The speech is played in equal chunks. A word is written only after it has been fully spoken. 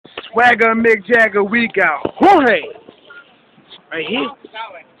McJaGa, we got HorHay right here.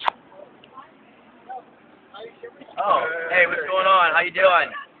 Oh, hey, what's going on? How you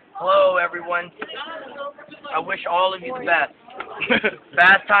doing? Hello, everyone. I wish all of you the best.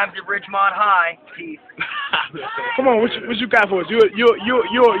 Fast times at Ridgemont High. Peace. Come on, what you got for us? You're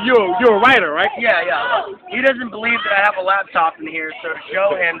a writer, right? Yeah. He doesn't believe that I have a laptop in here, so to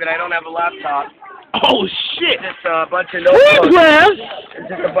show him that I don't have a laptop. Oh shit! It's just a bunch of notebooks. It's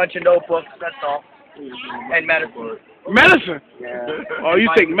just a bunch of notebooks. That's all. And medicine. Medicine? Yeah. Oh, you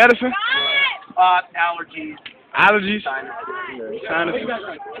take medicine? Allergies. Allergies? Sinuses.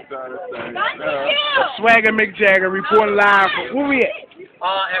 Swagga McJaGa reporting live from where we at?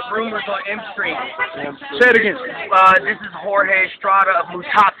 At Rumors on M Street. Say it again. This is HorHay Estrada of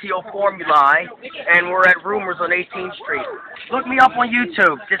Mutatio Formulae, and we're at Rumors on 18th Street. Look me up on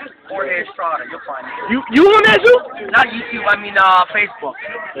YouTube. Just HorHay Estrada. You'll find me. You on that too? Not YouTube. I mean Facebook.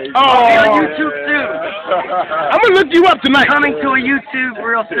 Oh. I'll be on YouTube soon. I'm gonna look you up tonight. Coming to a YouTube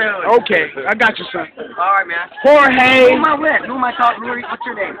real soon. Okay, I got you, son. All right, man. HorHay. Who am I with? Who am I talking? What's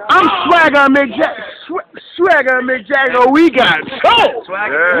your name? I'm Swagga McJaGa. Swagga McJaGa. We got soul.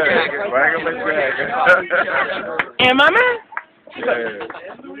 Swagga McJaGa. And my man.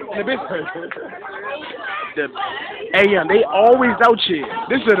 Hey, yeah, they always out here.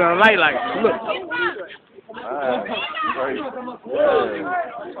 This is a light. Look.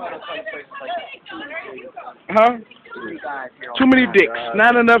 Huh? Too many dicks,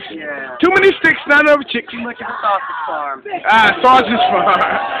 not enough. Yeah. Too many sticks, not enough chicks. Too much of a sausage farm. Sausage farm.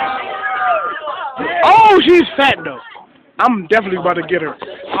 Oh, she's fat though. I'm definitely about to get her.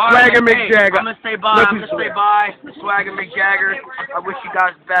 Swagga McJaGa. I'm gonna say bye. Swagga McJaGa. I wish you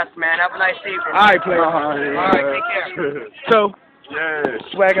guys the best, man. Have a nice evening. All right, player. All right, take care. So,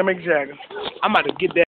 Swagga McJaGa. I'm about to get that.